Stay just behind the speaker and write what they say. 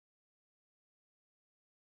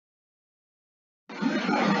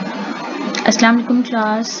Assalamu alaikum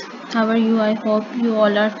class. How are you? I hope you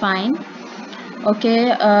all are fine.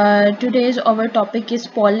 Okay, today's our topic is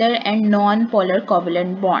polar and non-polar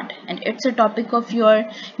covalent bond, and it's a topic of your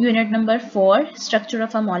unit number 4, structure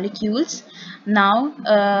of a molecules. Now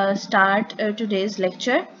start today's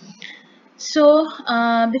lecture. So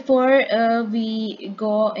before we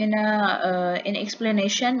go in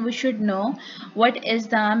explanation, we should know what is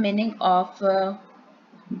the meaning of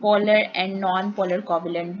polar and non-polar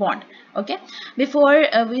covalent bond. Okay, before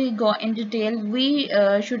we go in detail, we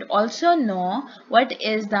should also know what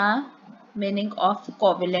is the meaning of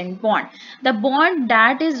covalent bond. The bond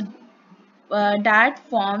that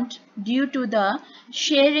formed due to the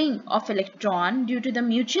sharing of electron, due to the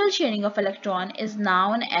mutual sharing of electron, is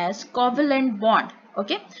known as covalent bond.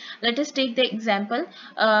 Okay, let us take the example.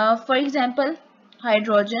 For example,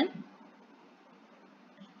 hydrogen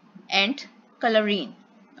and chlorine.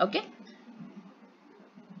 Okay,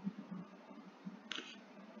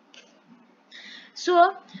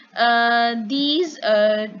 so these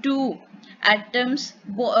two atoms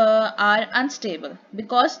are unstable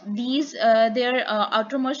because their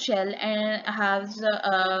outermost shell has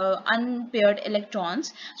unpaired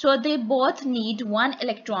electrons, so they both need one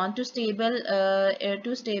electron to stable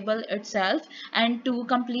itself and to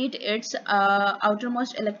complete its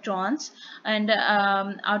outermost electrons and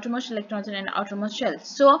outermost shell.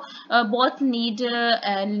 So both need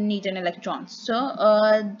an electron. So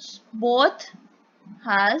both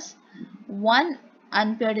has one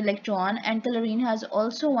unpaired electron and chlorine has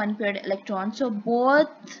also one paired electron. So both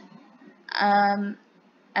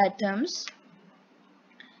atoms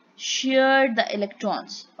share the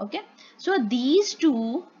electrons. Okay, so these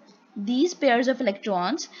pairs of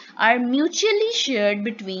electrons are mutually shared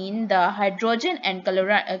between the hydrogen and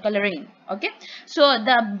chlorine. Okay, so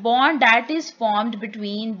the bond that is formed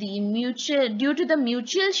between due to the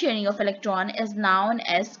mutual sharing of electron is known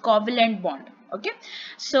as covalent bond. Okay,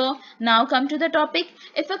 so now come to the topic.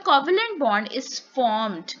 If a covalent bond is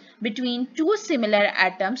formed between two similar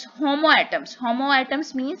atoms,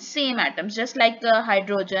 homoatoms means same atoms, just like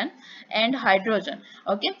hydrogen and hydrogen.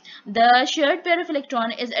 Okay, the shared pair of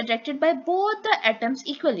electron is attracted by both the atoms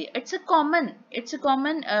equally. It's a common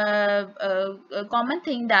common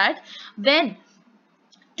thing that when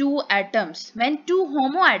two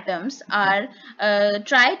homoatoms are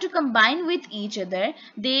try to combine with each other,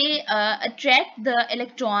 they attract the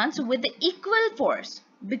electrons with the equal force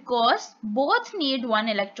because both need one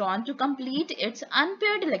electron to complete its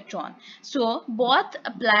unpaired electron. So both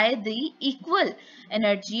apply the equal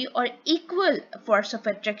energy or equal force of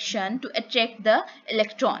attraction to attract the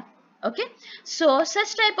electron. Okay, so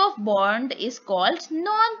such type of bond is called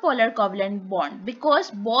non-polar covalent bond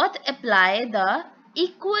because both apply the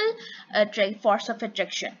equal force of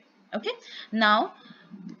attraction. Okay, now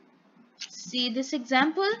see this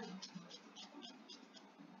example,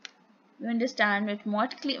 you understand it more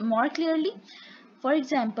clearly. For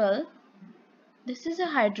example, this is a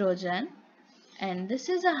hydrogen and this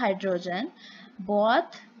is a hydrogen.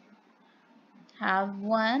 Both have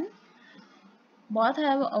one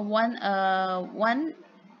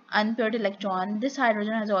unpaired electron. This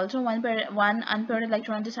hydrogen has also one unpaired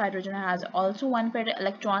electron. This hydrogen has also one paired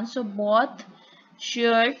electron. So both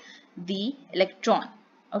share the electron.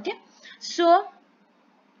 Okay, so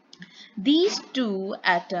these two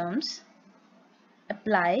atoms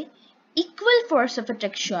apply equal force of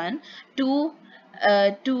attraction to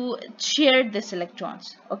share this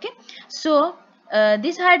electrons. Okay, so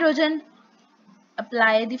this hydrogen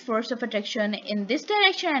apply the force of attraction in this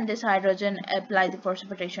direction and this hydrogen apply the force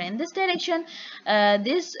of attraction in this direction.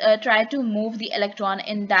 This try to move the electron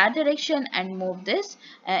in that direction and move this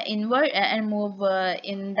inward and move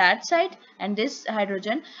in that side, and this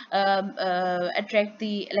hydrogen attract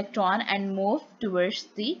the electron and move towards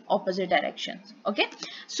the opposite directions. Okay,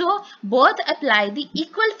 so both apply the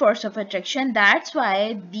equal force of attraction. That's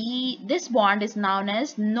why this bond is known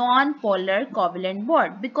as non-polar covalent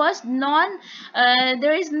bond, because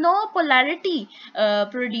there is no polarity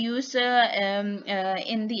produced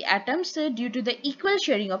in the atoms due to the equal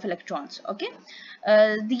sharing of electrons. Okay,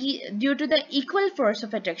 due to the equal force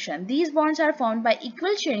of attraction, these bonds are formed by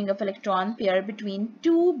equal sharing of electron pair between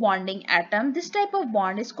two bonding atoms. This type of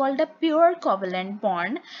bond is called a pure covalent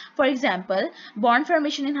bond. For example, bond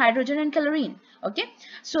formation in hydrogen and chlorine. Okay,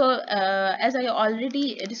 so as I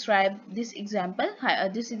already described this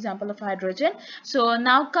example of hydrogen. So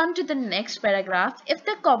now come to the next paragraph. If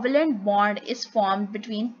the covalent bond is formed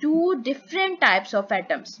between two different types of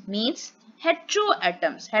atoms, means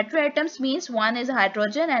heteroatoms. Heteroatoms means one is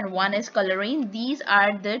hydrogen and one is chlorine. These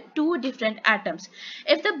are the two different atoms.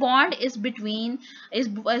 If the bond is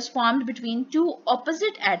formed between two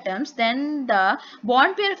opposite atoms, then the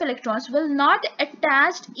bond pair of electrons will not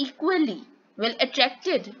attached equally, will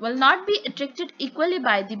not be attracted equally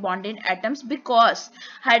by the bonded atoms, because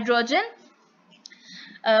hydrogen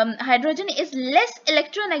is less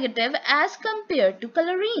electronegative as compared to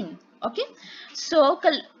chlorine. Okay, so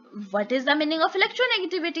what is the meaning of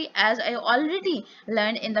electronegativity? As I already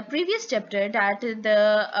learned in the previous chapter, that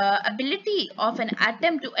the ability of an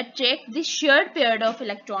atom to attract the shared pair of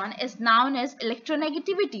electron is known as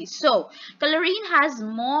electronegativity. So chlorine has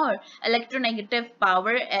more electronegative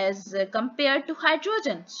power as compared to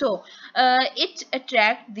hydrogen. So it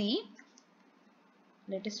attracts the,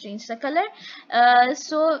 let us change the color.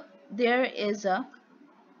 So there is a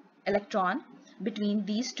electron between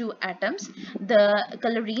these two atoms. The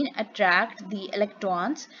chlorine attract the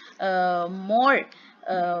electrons more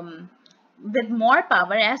with more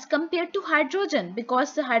power as compared to hydrogen,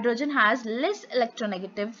 because the hydrogen has less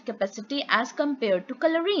electronegative capacity as compared to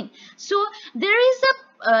chlorine. So there is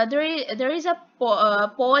a there is a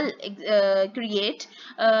pole create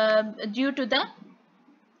due to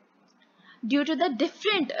the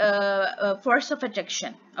different force of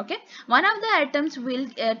attraction. Okay, one of the atoms will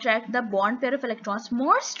attract the bond pair of electrons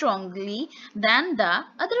more strongly than the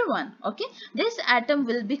other one. Okay, this atom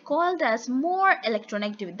will be called as more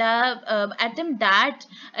electronegative. The atom that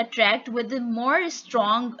attract with the more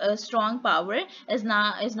strong power is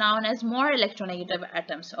known as more electronegative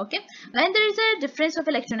atoms. Okay, when there is a difference of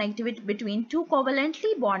electronegativity between two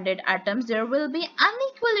covalently bonded atoms, there will be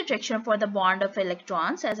unequal attraction for the bond of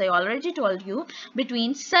electrons, as I already told you,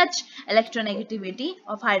 between such electronegativity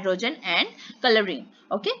of hydrogen and chlorine.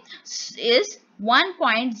 Okay, is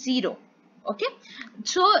 1.0. Okay,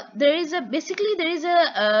 so there is a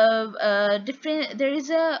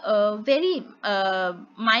very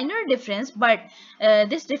minor difference, but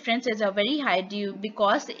this difference is a very high due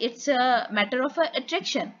because it's a matter of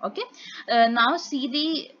attraction. Okay, now see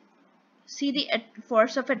the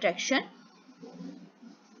force of attraction.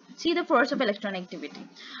 See the force of electronegativity.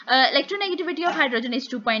 Electronegativity of hydrogen is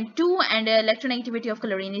 2.2 and electronegativity of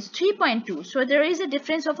chlorine is 3.2. So there is a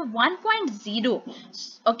difference of 1.0.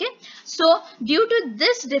 Okay. So due to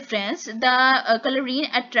this difference, the chlorine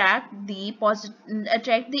attract the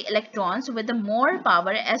electrons with the more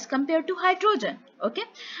power as compared to hydrogen. Okay.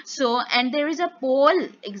 So and there is a pole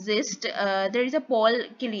exist. There is a pole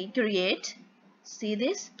create. See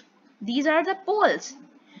this? These are the poles.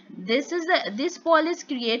 This pole is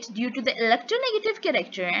created due to the electronegative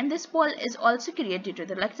character, and this pole is also created due to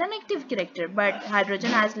the electronegative character, but hydrogen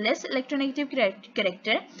has less electronegative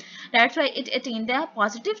character. That's why it attained a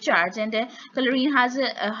positive charge, and chlorine has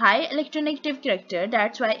a high electronegative character.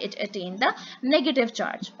 That's why it attained the negative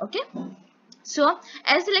charge. Okay. So,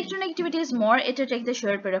 as the electronegativity is more, it attracts the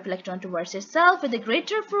shared pair of electron towards itself with a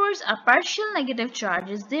greater force. A partial negative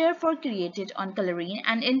charge is therefore created on chlorine,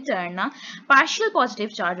 and in turn, a partial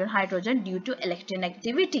positive charge on hydrogen due to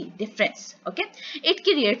electronegativity difference. Okay, it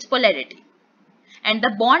creates polarity, and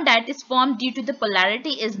the bond that is formed due to the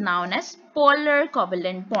polarity is known as polar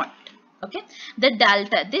covalent bond. Okay, the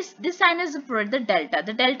delta, this sign is for the delta.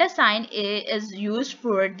 The delta sign is used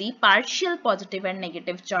for the partial positive and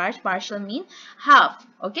negative charge. Partial mean half.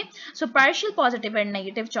 Okay, so partial positive and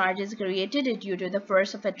negative charge is created due to the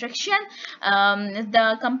force of attraction.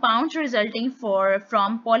 The compounds resulting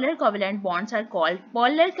from polar covalent bonds are called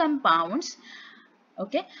polar compounds.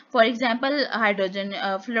 Okay, for example, hydrogen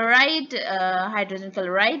fluoride, hydrogen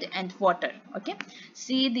chloride, and water. Okay,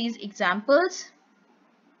 see these examples.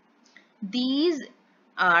 These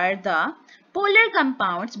are the polar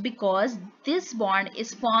compounds because this bond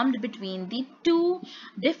is formed between the two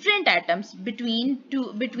different atoms, between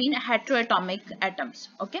heteroatomic atoms.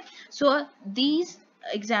 Okay, so these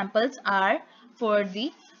examples are for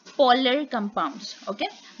the polar compounds. Okay,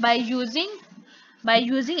 by using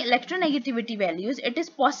electronegativity values, it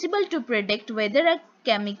is possible to predict whether a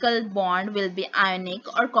chemical bond will be ionic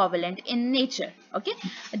or covalent in nature. Okay,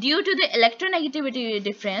 due to the electronegativity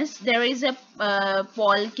difference, there is a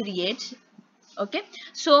pole create. Okay,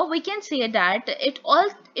 so we can say that it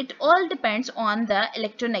all depends on the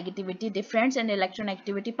electronegativity difference and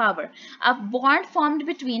electronegativity power. A bond formed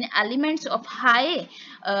between elements of high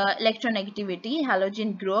electronegativity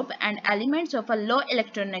halogen group and elements of a low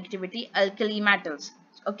electronegativity alkali metals.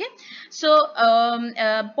 Okay, so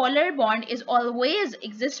polar bond is always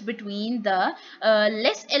exists between the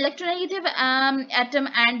less electronegative atom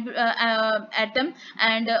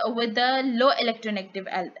and with the low electronegative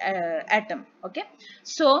atom. Okay,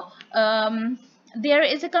 so there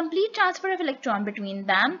is a complete transfer of electron between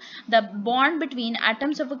them. The bond between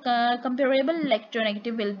atoms of a comparable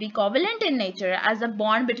electronegative will be covalent in nature as the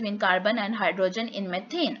bond between carbon and hydrogen in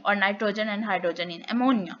methane, or nitrogen and hydrogen in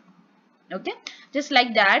ammonia. Okay, just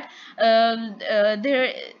like that,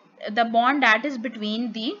 there the bond that is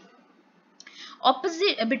between the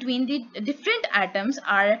opposite between the different atoms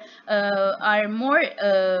are more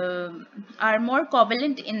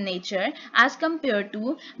covalent in nature as compared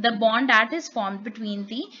to the bond that is formed between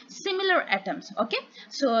the similar atoms. Okay,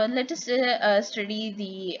 so let us study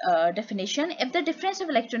the definition. If the difference of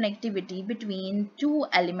electronegativity between two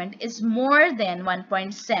elements is more than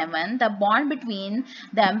 1.7, the bond between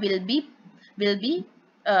them will be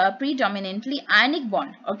predominantly ionic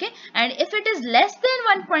bond. Okay, and if it is less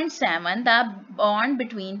than 1.7, the bond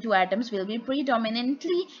between two atoms will be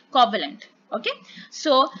predominantly covalent. Okay,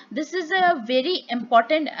 so this is a very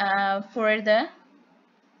important for the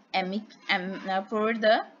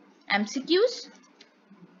MCQs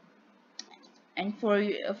and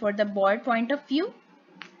for the board point of view.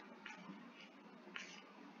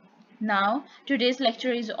 Now today's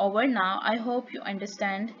lecture is over. Now I hope you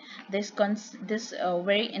understand this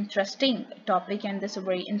very interesting topic and this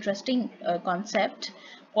very interesting concept,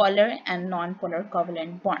 polar and non-polar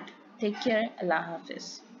covalent bond. Take care. Allah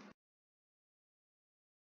Hafiz.